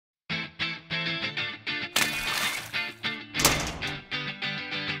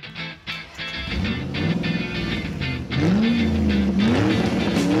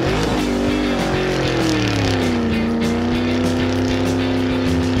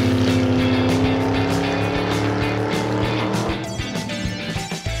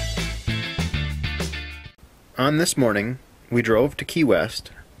On this morning, we drove to Key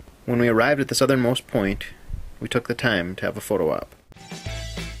West. When we arrived at the southernmost point, we took the time to have a photo op.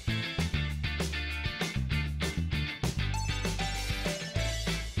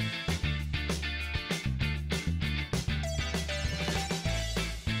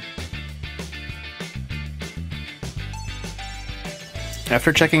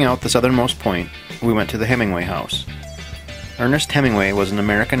 After checking out the southernmost point, we went to the Hemingway house. Ernest Hemingway was an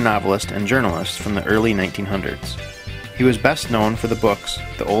American novelist and journalist from the early 1900s. He was best known for the books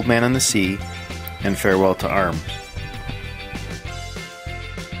The Old Man and the Sea and Farewell to Arms.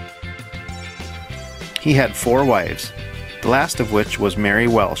 He had 4 wives, the last of which was Mary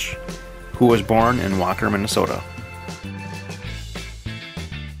Welsh, who was born in Walker, Minnesota.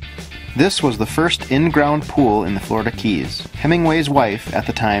 This was the first in-ground pool in the Florida Keys. Hemingway's wife, at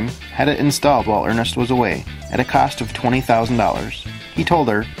the time, had it installed while Ernest was away, at a cost of $20,000. He told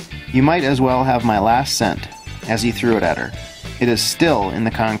her, "You might as well have my last cent," as he threw it at her. It is still in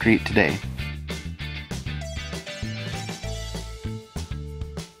the concrete today.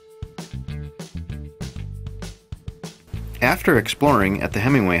 After exploring at the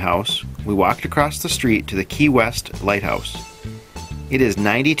Hemingway house, we walked across the street to the Key West Lighthouse. It is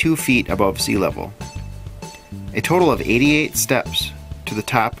 92 feet above sea level. A total of 88 steps to the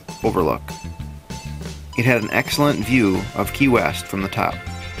top overlook. It had an excellent view of Key West from the top.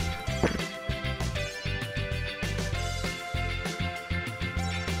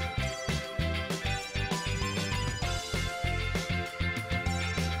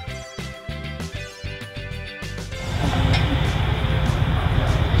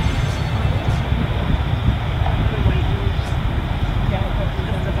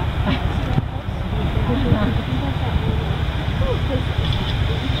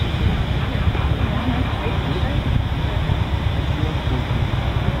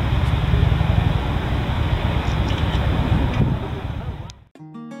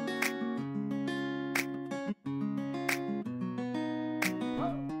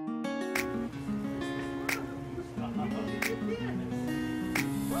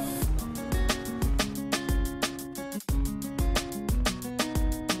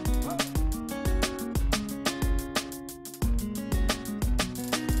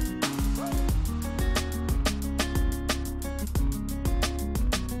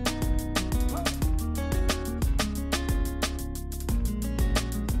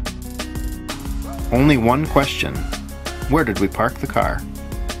 Only one question: where did we park the car?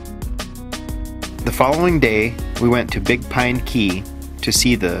 The following day, we went to Big Pine Key to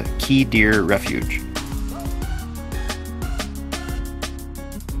see the Key Deer Refuge.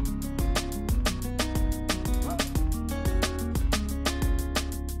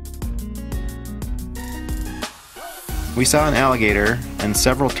 We saw an alligator and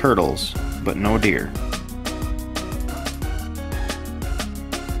several turtles, but no deer.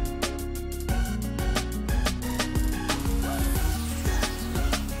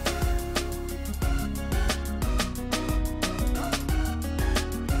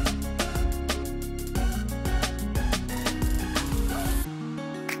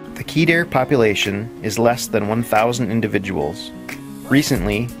 The key deer population is less than 1,000 individuals.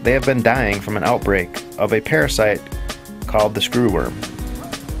 Recently, they have been dying from an outbreak of a parasite called the screwworm.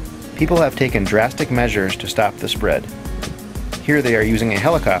 People have taken drastic measures to stop the spread. Here they are using a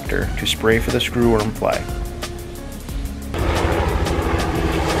helicopter to spray for the screwworm fly.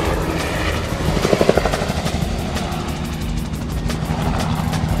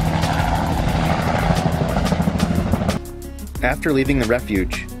 After leaving the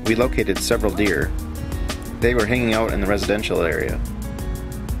refuge, we located several deer. They were hanging out in the residential area.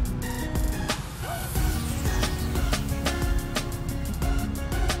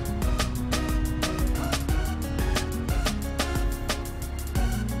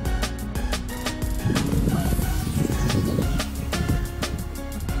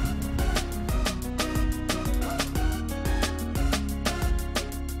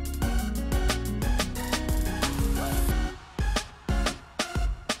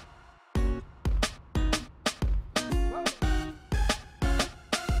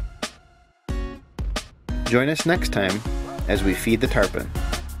 Join us next time as we feed the tarpon.